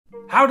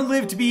how to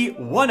live to be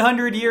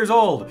 100 years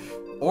old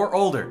or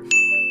older.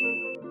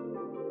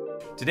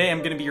 Today I'm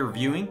going to be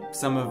reviewing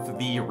some of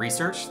the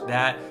research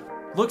that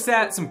looks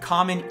at some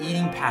common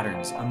eating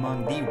patterns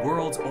among the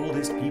world's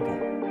oldest people.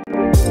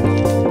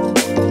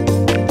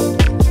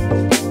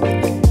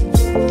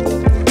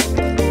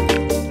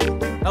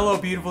 Hello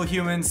beautiful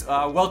humans,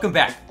 welcome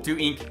back to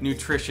Inc.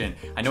 Nutrition.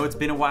 I know it's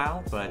been a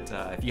while, but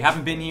if you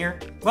haven't been here,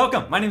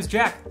 welcome. My name is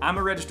Jack. I'm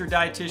a registered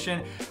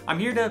dietitian. I'm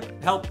here to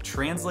help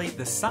translate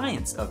the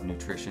science of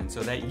nutrition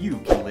so that you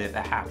can live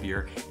a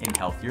happier and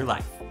healthier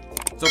life.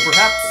 So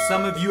perhaps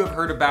some of you have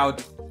heard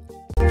about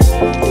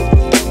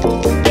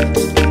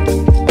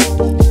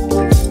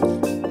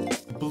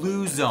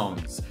blue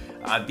zones.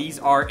 These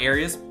are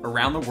areas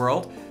around the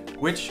world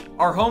which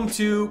are home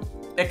to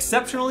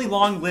exceptionally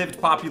long-lived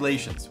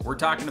populations. We're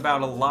talking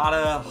about a lot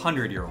of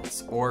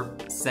 100-year-olds or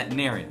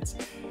centenarians.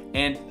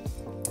 And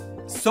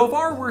so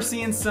far we're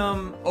seeing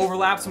some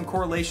overlap, some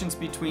correlations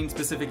between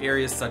specific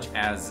areas such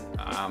as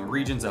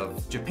regions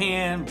of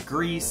Japan,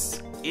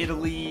 Greece,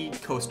 Italy,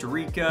 Costa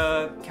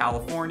Rica,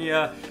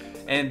 California,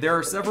 and there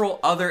are several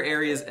other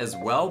areas as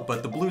well,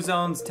 but the blue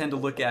zones tend to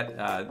look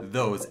at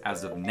those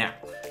as of now.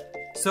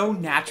 So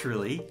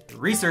naturally,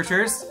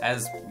 researchers,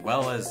 as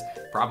well as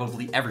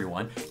probably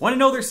everyone, want to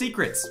know their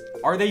secrets.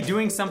 Are they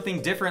doing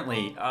something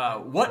differently?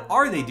 What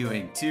are they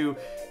doing to,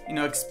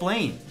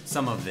 explain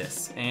some of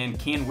this? And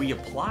can we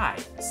apply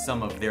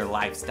some of their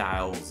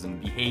lifestyles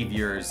and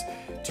behaviors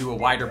to a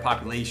wider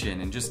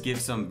population and just give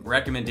some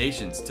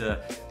recommendations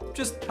to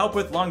just help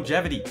with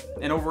longevity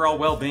and overall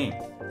well-being?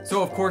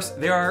 So of course,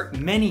 there are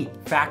many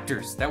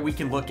factors that we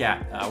can look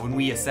at when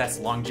we assess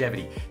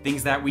longevity.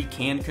 Things that we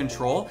can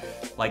control,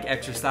 like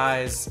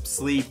exercise,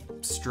 sleep,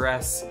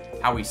 stress,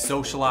 how we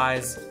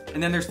socialize.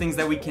 And then there's things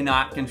that we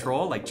cannot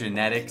control, like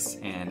genetics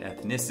and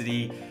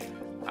ethnicity.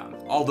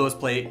 All those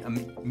play a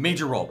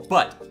major role.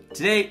 But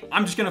today,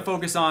 I'm just gonna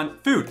focus on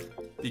food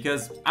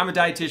because I'm a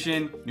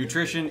dietitian,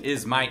 nutrition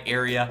is my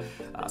area.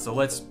 So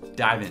let's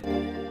dive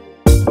in.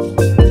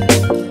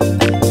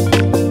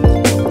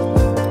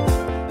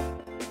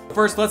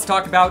 First, let's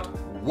talk about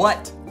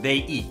what they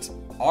eat.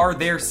 Are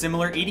there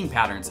similar eating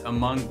patterns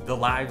among the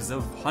lives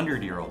of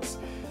 100-year-olds?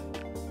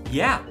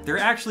 Yeah, there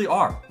actually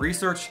are.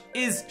 Research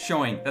is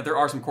showing that there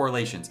are some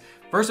correlations.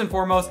 First and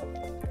foremost,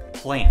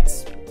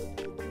 plants.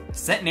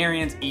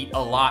 Centenarians eat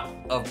a lot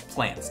of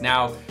plants.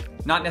 Now,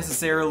 not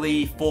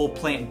necessarily full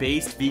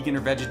plant-based, vegan or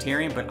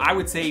vegetarian, but I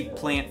would say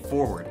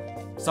plant-forward.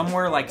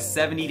 Somewhere like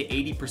 70 to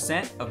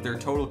 80% of their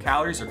total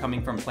calories are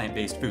coming from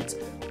plant-based foods.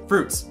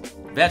 Fruits,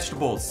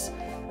 vegetables,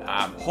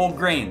 whole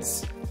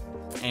grains,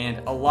 and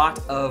a lot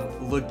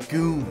of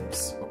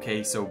legumes,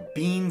 okay? So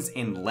beans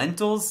and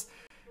lentils,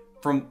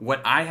 from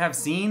what I have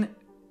seen,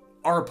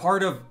 are a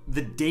part of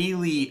the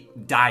daily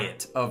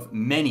diet of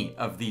many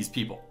of these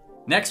people.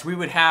 Next, we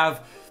would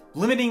have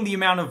limiting the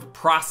amount of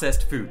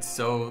processed foods.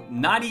 So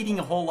not eating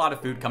a whole lot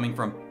of food coming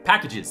from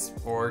packages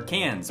or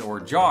cans or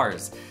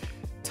jars.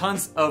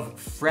 Tons of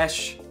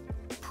fresh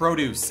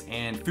produce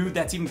and food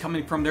that's even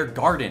coming from their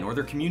garden or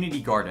their community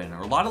garden,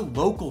 or a lot of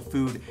local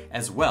food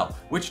as well,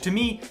 which to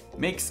me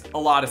makes a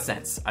lot of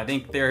sense. I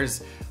think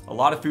there's a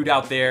lot of food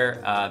out there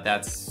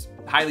that's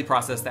highly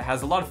processed, that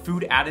has a lot of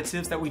food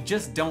additives that we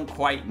just don't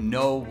quite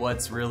know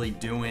what's really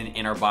doing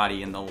in our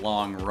body in the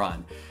long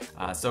run.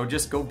 So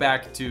just go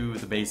back to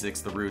the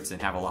basics, the roots,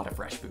 and have a lot of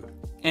fresh food.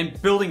 And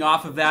building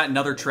off of that,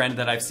 another trend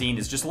that I've seen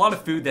is just a lot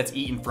of food that's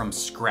eaten from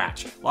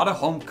scratch, a lot of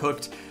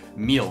home-cooked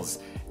meals.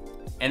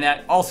 And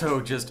that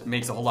also just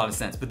makes a whole lot of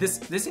sense. But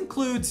this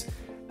includes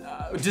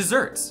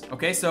desserts,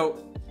 okay?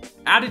 So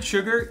added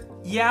sugar,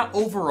 yeah,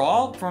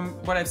 overall, from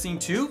what I've seen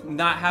too,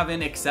 not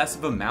having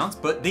excessive amounts,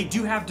 but they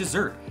do have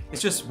dessert.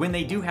 It's just when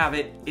they do have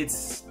it,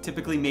 it's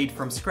typically made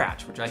from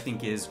scratch, which I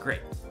think is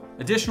great.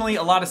 Additionally,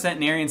 a lot of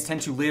centenarians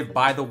tend to live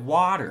by the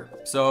water.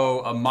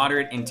 So a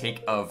moderate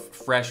intake of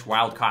fresh,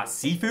 wild-caught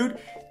seafood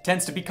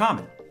tends to be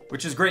common,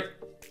 which is great.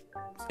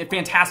 A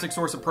fantastic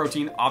source of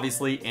protein,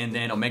 obviously, and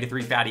then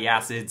omega-3 fatty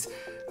acids,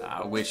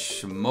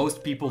 which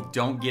most people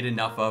don't get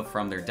enough of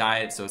from their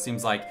diet, so it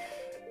seems like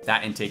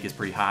that intake is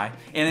pretty high.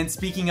 And then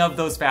speaking of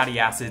those fatty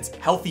acids,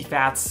 healthy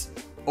fats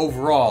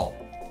overall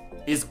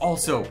is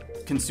also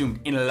consumed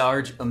in a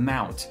large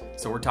amount.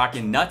 So we're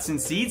talking nuts and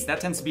seeds,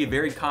 that tends to be a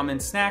very common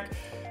snack.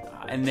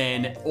 And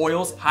then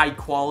oils, high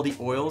quality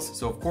oils.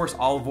 So of course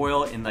olive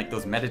oil in like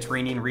those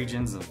Mediterranean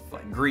regions of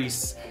like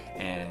Greece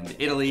and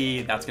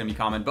Italy, that's gonna be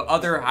common, but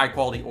other high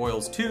quality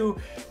oils too.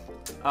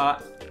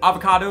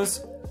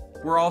 Avocados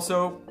were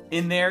also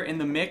in there in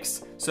the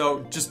mix.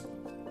 So just,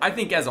 I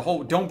think as a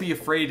whole, don't be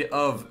afraid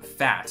of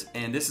fat.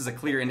 And this is a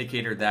clear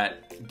indicator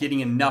that getting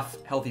enough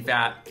healthy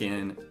fat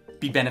can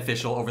be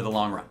beneficial over the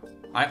long run.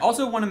 I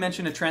also want to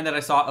mention a trend that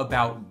I saw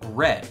about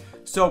bread.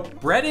 So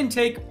bread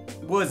intake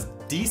was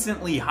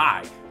decently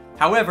high.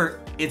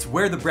 However, it's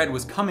where the bread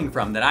was coming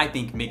from that I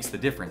think makes the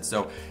difference.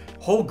 So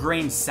whole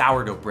grain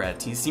sourdough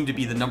bread seemed to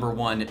be the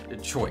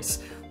 #1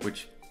 choice,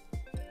 which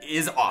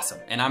is awesome,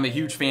 and I'm a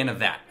huge fan of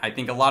that. I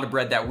think a lot of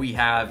bread that we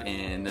have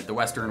in the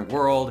Western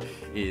world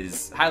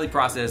is highly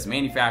processed,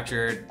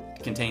 manufactured,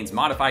 contains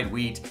modified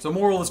wheat. So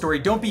moral of the story,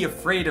 don't be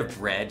afraid of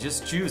bread,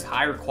 just choose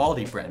higher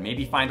quality bread.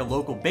 Maybe find a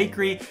local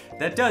bakery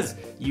that does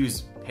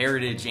use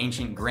heritage,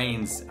 ancient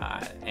grains,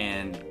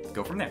 and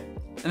go from there.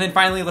 And then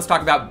finally, let's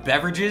talk about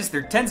beverages.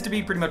 There tends to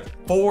be pretty much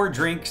 4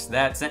 drinks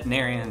that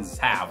centenarians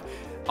have,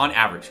 on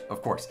average,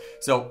 of course.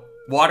 So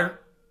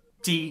water,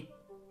 tea,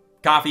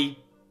 coffee,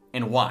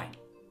 and wine.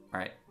 All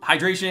right,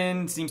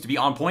 hydration seems to be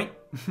on point.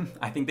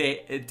 I think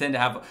they tend to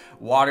have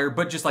water,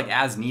 but just like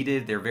as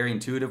needed. They're very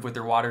intuitive with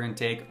their water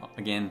intake.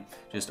 Again,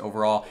 just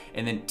overall.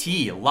 And then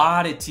tea, a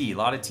lot of tea.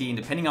 And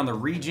depending on the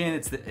region,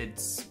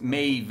 it's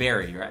may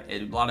vary, right?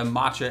 A lot of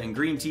matcha and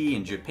green tea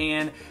in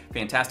Japan,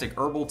 fantastic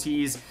herbal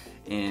teas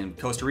in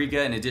Costa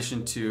Rica, in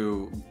addition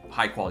to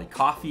high quality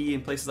coffee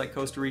in places like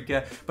Costa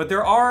Rica. But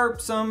there are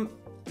some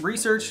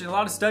research and a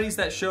lot of studies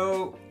that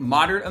show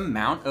moderate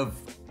amount of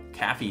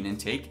caffeine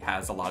intake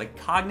has a lot of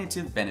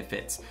cognitive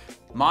benefits.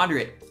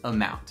 Moderate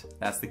amount,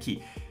 that's the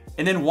key.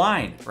 And then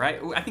wine, right?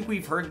 I think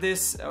we've heard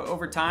this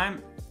over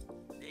time.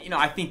 You know,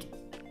 I think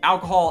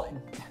alcohol,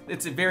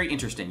 it's very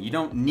interesting. You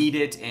don't need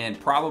it,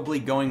 and probably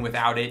going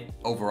without it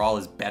overall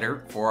is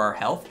better for our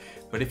health.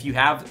 But if you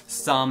have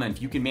some, and if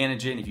you can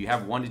manage it, and if you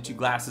have 1 to 2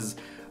 glasses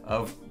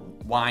of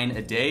wine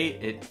a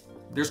day,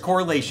 there's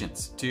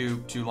correlations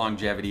to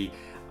longevity.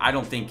 I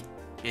don't think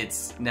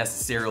it's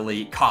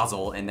necessarily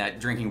causal in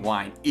that drinking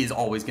wine is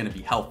always going to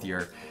be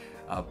healthier.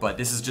 But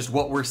this is just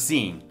what we're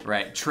seeing,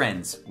 right?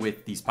 Trends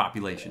with these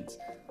populations.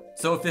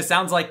 So if this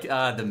sounds like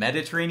the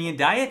Mediterranean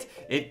diet,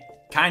 it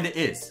kind of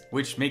is,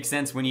 which makes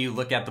sense when you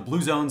look at the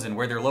blue zones and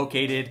where they're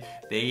located.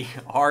 They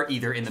are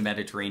either in the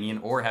Mediterranean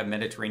or have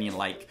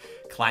Mediterranean-like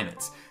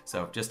climates.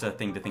 So just a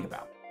thing to think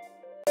about.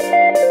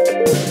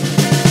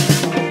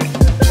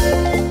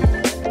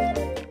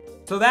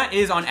 So that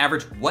is on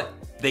average what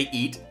they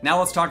eat. Now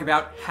let's talk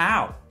about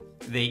how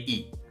they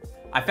eat.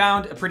 I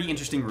found a pretty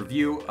interesting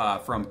review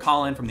from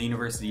Colin from the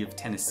University of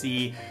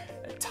Tennessee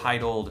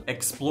titled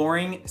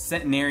 "Exploring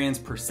Centenarians'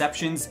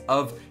 Perceptions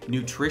of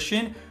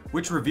Nutrition,"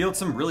 which revealed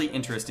some really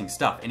interesting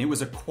stuff. And it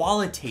was a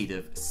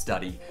qualitative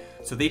study.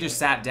 So they just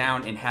sat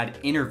down and had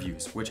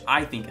interviews, which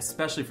I think,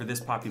 especially for this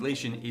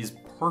population, is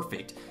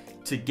perfect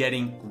to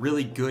getting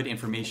really good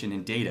information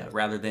and data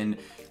rather than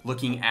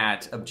looking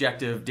at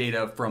objective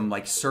data from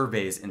like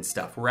surveys and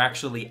stuff. We're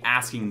actually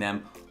asking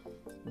them,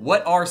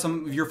 what are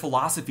some of your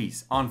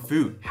philosophies on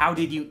food? How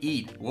did you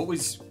eat? What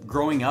was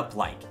growing up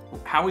like?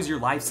 How was your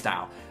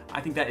lifestyle?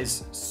 I think that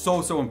is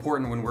so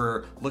important when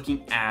we're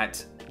looking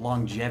at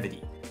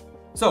longevity.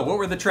 So what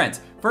were the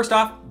trends? First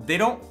off, they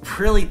don't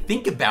really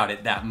think about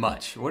it that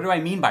much. What do I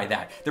mean by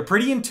that? They're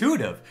pretty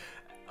intuitive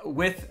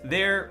with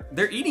their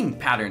eating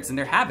patterns and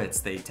their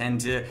habits. They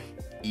tend to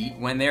eat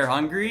when they're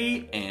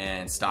hungry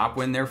and stop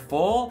when they're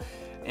full.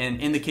 And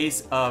in the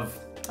case of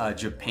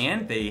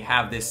Japan, they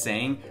have this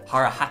saying,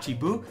 hara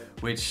hachibu,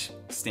 which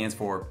stands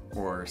for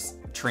or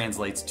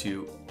translates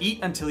to eat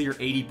until you're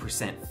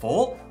 80%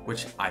 full,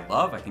 which I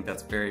love. I think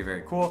that's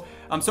very cool.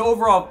 So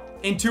overall,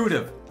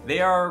 intuitive. They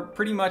are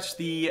pretty much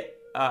the,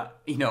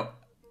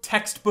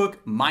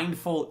 textbook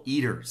mindful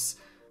eaters.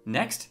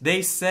 Next,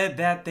 they said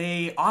that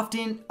they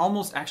often,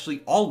 almost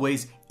actually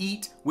always,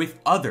 eat with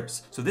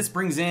others. So this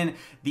brings in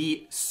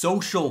the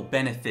social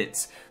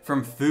benefits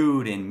from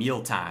food and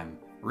mealtime.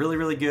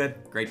 Really good,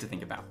 great to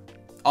think about.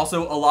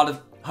 Also, a lot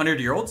of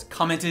 100-year-olds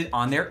commented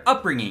on their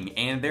upbringing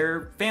and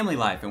their family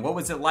life and what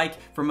was it like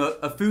from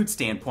a food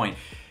standpoint.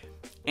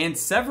 And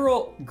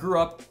several grew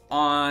up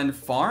on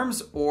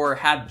farms or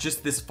had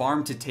just this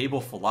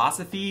farm-to-table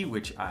philosophy,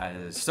 which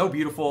is so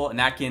beautiful, and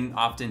that can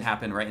often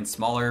happen right in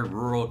smaller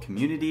rural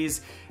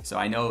communities. So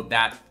I know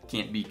that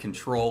can't be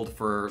controlled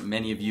for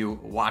many of you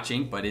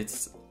watching, but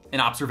it's an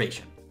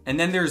observation. And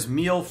then there's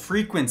meal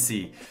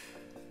frequency.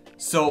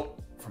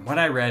 So from what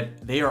I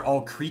read, they are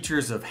all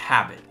creatures of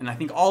habit, and I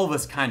think all of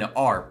us kind of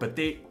are, but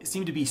they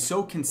seem to be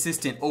so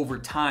consistent over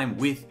time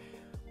with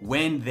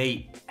when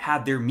they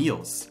had their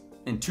meals.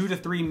 And 2 to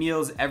 3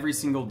 meals every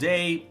single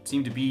day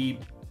seem to be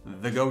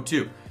the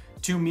go-to.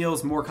 2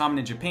 meals more common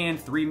in Japan,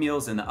 3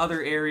 meals in the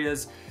other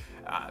areas.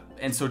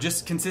 And so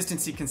just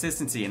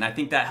consistency. And I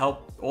think that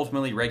helped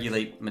ultimately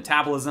regulate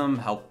metabolism,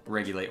 help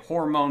regulate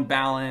hormone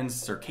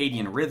balance,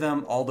 circadian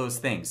rhythm, all those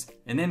things.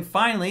 And then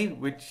finally,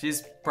 which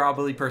is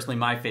probably personally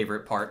my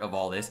favorite part of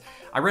all this,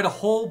 I read a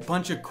whole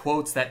bunch of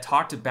quotes that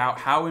talked about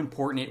how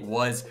important it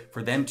was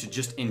for them to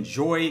just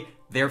enjoy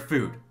their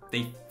food.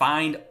 They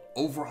find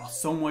overall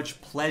so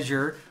much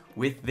pleasure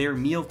with their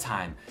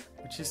mealtime,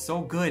 which is so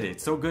good.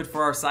 It's so good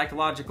for our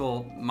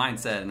psychological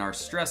mindset and our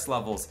stress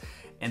levels.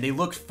 And they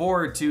looked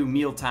forward to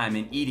mealtime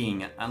and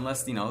eating,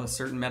 unless,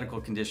 certain medical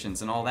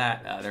conditions and all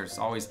that. There's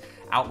always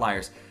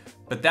outliers.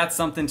 But that's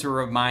something to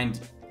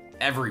remind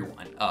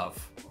everyone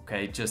of,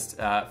 okay? Just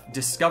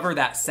discover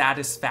that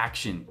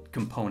satisfaction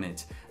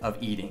component of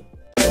eating.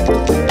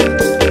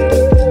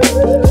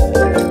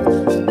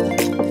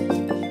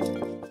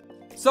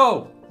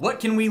 So, what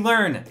can we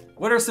learn?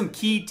 What are some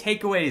key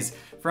takeaways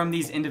from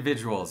these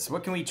individuals?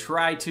 What can we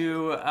try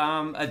to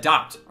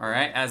adopt, all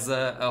right, as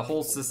a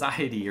whole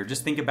society, or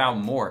just think about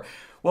more?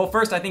 Well,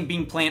 first, I think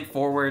being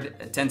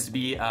plant-forward tends to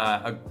be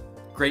a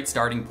great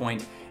starting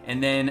point,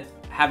 and then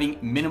having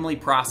minimally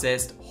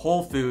processed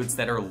whole foods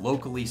that are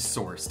locally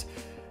sourced.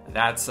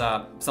 That's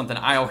something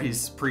I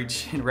always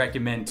preach and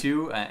recommend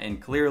too,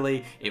 and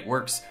clearly it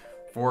works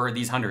for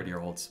these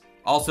 100-year-olds.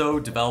 Also,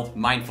 develop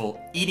mindful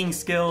eating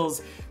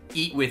skills,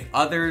 eat with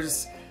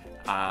others,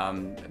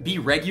 be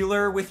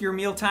regular with your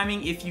meal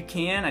timing if you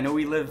can. I know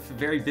we live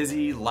very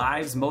busy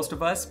lives, most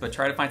of us, but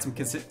try to find some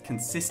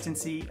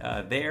consistency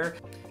there.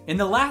 And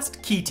the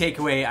last key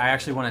takeaway I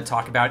actually want to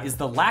talk about is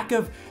the lack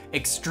of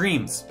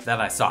extremes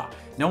that I saw.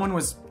 No one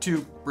was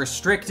too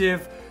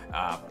restrictive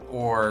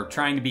or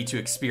trying to be too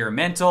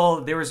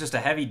experimental. There was just a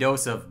heavy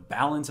dose of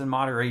balance and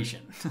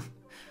moderation.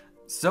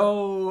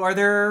 So, are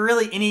there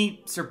really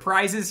any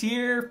surprises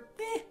here?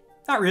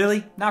 Not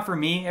really, not for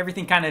me.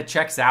 Everything kind of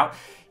checks out.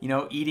 You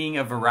know, eating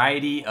a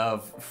variety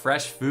of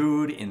fresh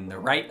food in the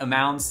right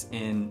amounts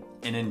in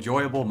an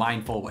enjoyable,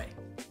 mindful way.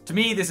 To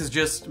me, this is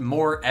just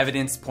more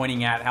evidence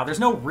pointing at how there's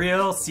no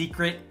real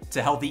secret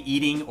to healthy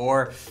eating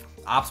or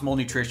optimal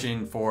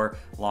nutrition for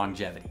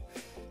longevity.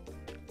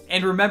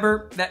 And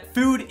remember that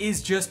food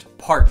is just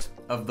part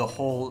of the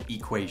whole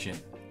equation,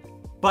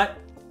 but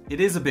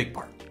it is a big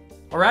part.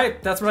 All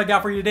right, that's what I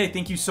got for you today.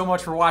 Thank you so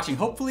much for watching.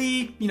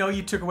 Hopefully,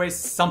 you took away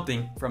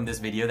something from this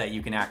video that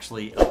you can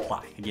actually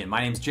apply. Again, my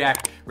name's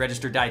Jack,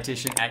 Registered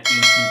Dietitian at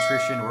Eat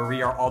Nutrition, where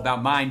we are all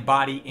about mind,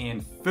 body,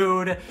 and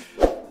food.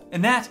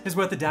 And that is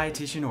what the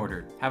dietitian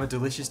ordered. Have a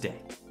delicious day.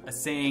 A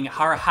saying,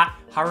 hara,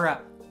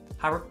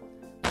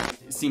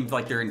 it seems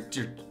like they're in,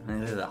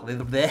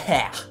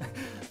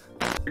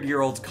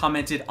 100-year-olds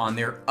commented on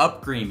their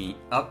upbringing,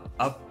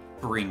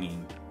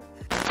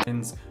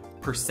 and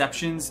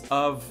perceptions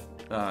of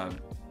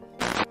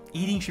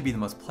eating should be the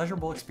most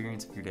pleasurable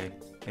experience of your day.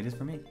 It is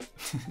for me.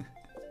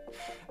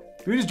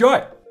 Food is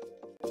joy.